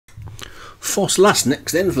Ffos last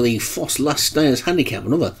next then for the Ffos last stayers handicap,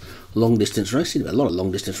 another long distance race. A lot of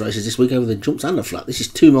long distance races this week over the jumps and the flat. This is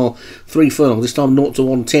 2 mile 3 furlongs, this time 0 to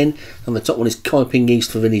 110, and the top one is Kaiping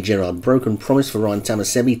East for Vinnie Gerard, Broken Promise for Ryan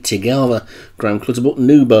Tamasebi, Tigava, Graham Clutterbuck,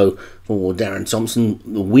 Nubo for Darren Thompson,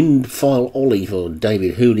 Windfile Ollie for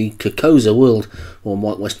David Hooley, Kokoza World for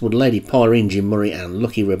Mike Westwood, Lady Pyrene, Jim Murray, and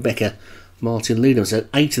Lucky Rebecca, Martin Leadham. So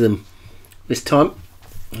 8 of them this time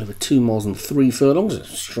over 2 miles and 3 furlongs, a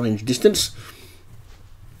strange distance.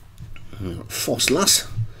 Ffos Lass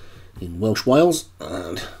in Welsh Wales,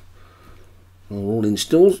 and all in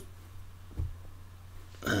stalls,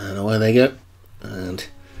 and away they go. And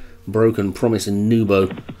Broken Promise and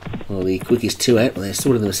Nubo are the quickest 2 out. They're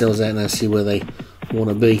sorting themselves out now, see where they want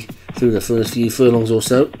to be through the first few furlongs or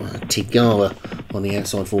so. Tigava on the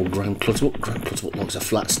outside for Graham Clutterbuck. Graham Clutterbuck likes a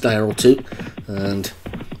flat stayer or 2, and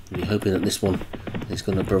we're hoping that this one is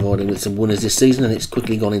going to provide him with some winners this season, and it's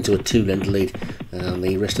quickly gone into a 2-length lead, and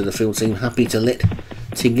the rest of the field seem happy to let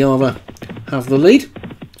Tigava have the lead.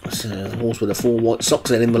 So the horse with the 4 white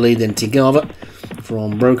socks out in the lead, then Tigava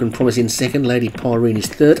from Broken Promise in second, Lady Pyrene is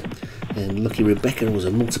third, and Lucky Rebecca, who was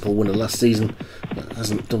a multiple winner last season,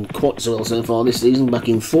 hasn't done quite so well so far this season, back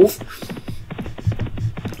in 4th.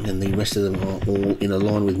 And the rest of them are all in a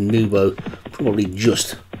line with Nubo, probably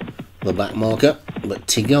just the back marker, but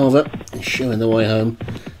Tigava is showing the way home,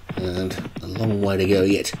 and a long way to go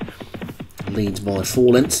yet. Leads by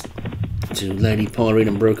 4 lengths to Lady Pyrene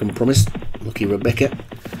and Broken Promise. Lucky Rebecca,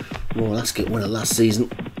 Royal Ascot winner last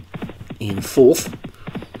season, in 4th.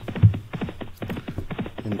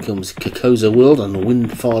 Then comes Kokoza World and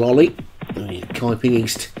Windfile Ollie, Kaiping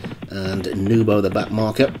East and Nubo the back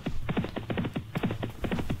marker.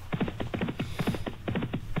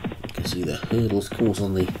 You can see the hurdles course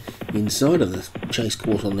on the inside and the chase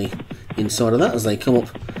course on the inside of that as they come up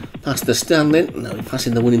past the stand. Then now we're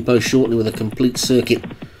passing the winning post shortly with a complete circuit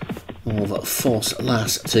of Ffos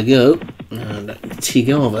Lass to go, and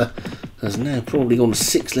Tigava has now probably gone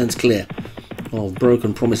 6 lengths clear of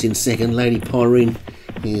Broken Promise in second. Lady Pyrene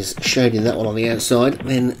is shading that one on the outside,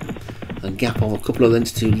 then a gap of a couple of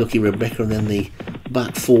lengths to Lucky Rebecca, and then the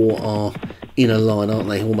back 4 are in a line, aren't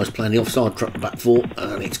they? Almost playing the offside track back 4,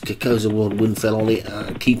 and it's Kokoza World, Windfell Ollie,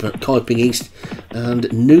 keeper Kaiping East, and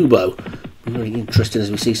Nubo. Very interesting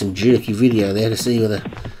as we see some jerky video there to see whether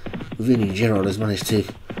Vinnie Gerard has managed to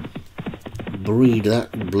breed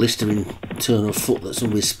that blistering turn of foot that some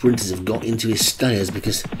of his sprinters have got into his stayers,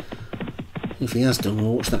 because if he has done,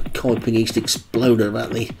 we'll watch that Kaiping East explode at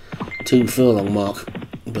about the 2 furlong mark.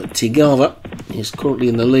 But Tigava is currently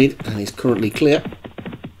in the lead and is currently clear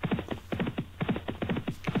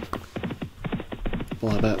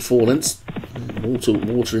by about 4 lengths. Water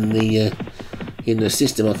in the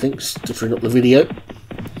system, I think, stuttering up the video.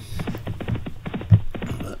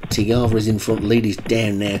 But Tigava is in front, lead is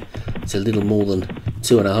down now. It's a little more than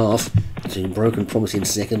 2.5. So Broken Promise in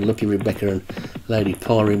second, Lucky Rebecca and Lady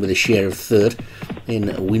Pyrene with a share of third. Then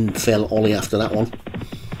Windfell Ollie after that one.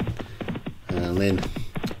 And then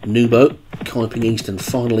Nubo, Kaiping East, and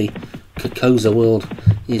finally Kokoza World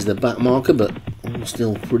is the back marker, but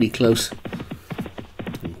still pretty close.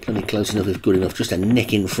 Plenty close enough if good enough. Just a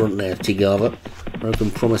neck in front now, Tigava. Broken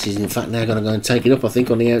Promise is in fact now going to go and take it up, I think,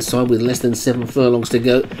 on the outside with less than 7 furlongs to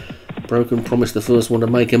go. Broken Promise the first one to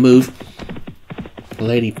make a move.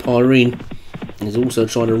 Lady Pyrene is also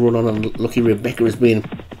trying to run on, and Lucky Rebecca has been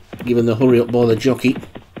given the hurry up by the jockey.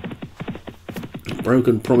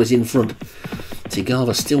 Broken Promise in front.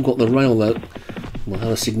 Tigava still got the rail though. Will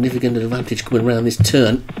have a significant advantage coming around this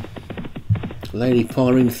turn. Lady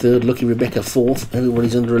Pyrene third, Lucky Rebecca 4th.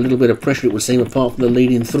 Everybody's under a little bit of pressure, it would seem, apart from the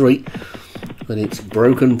leading 3. But it's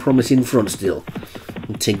Broken Promise in front still.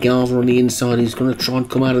 And Tigava on the inside, who's going to try and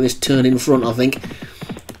come out of this turn in front, I think.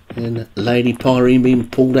 And Lady Pyrene being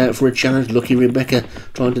pulled out for a challenge. Lucky Rebecca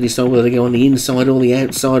trying to decide whether they go on the inside or the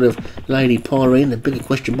outside of Lady Pyrene. The bigger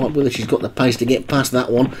question might be whether she's got the pace to get past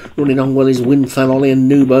that one. Running on well is Windfell Ollie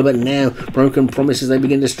and Nubo, but now Broken Promise, as they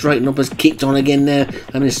begin to straighten up, has kicked on again now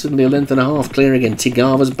and is suddenly 1.5 lengths clear again.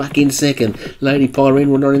 Tigava's back in second. Lady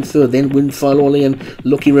Pyrene running in third. Then Windfell Ollie and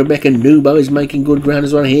Lucky Rebecca. Nubo is making good ground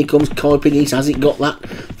as well. Here comes Kaiping East. Has it got that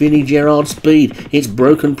Vinnie Gerard speed? It's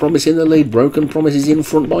Broken Promise in the lead. Broken Promise is in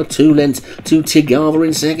front by 2 lengths to Tigava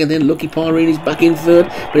in second, then Lucky Pyrene is back in third,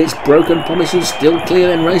 but it's Broken Promise who's still clear,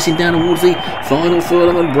 then racing down towards the final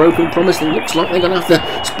furlong, and Broken Promise, it looks like they're going to have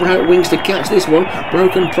to sprout wings to catch this one.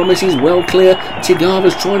 Broken Promise is well clear,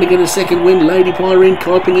 Tigava's trying to get a second win, Lady Pyrene,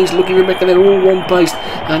 Kiping East, Lucky Rebecca, they're all one pace,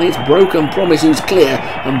 and it's Broken Promise who's clear,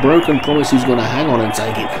 and Broken Promise who's going to hang on and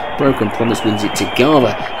take it. Broken Promise wins it,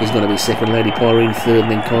 Tigava is going to be second, Lady Pyrene third,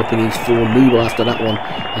 and then Kiping East 4, Nuba after that one,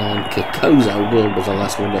 and Kokozo World was the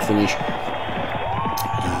last one to finish.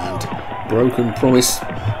 And Broken Promise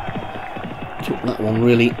took that one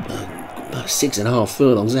really about 6.5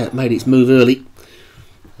 furlongs out, made its move early,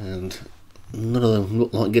 and none of them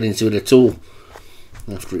looked like getting to it at all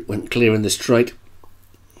after it went clear in the straight.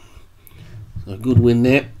 So a good win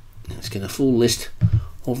there. Let's get a full list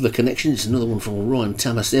of the connections. It's another one from Ryan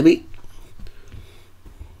Tamasebi.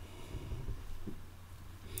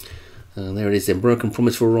 And there it is then. Broken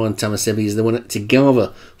Promise for Ryan Tamasebi is the winner.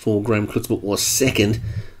 Tigava for Graham Clutterbuck was second.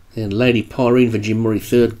 Then Lady Pyrene for Jim Murray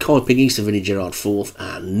third. Kiping East for Vinnie Gerard fourth.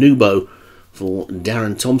 And Nubo for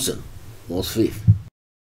Darren Thompson was fifth.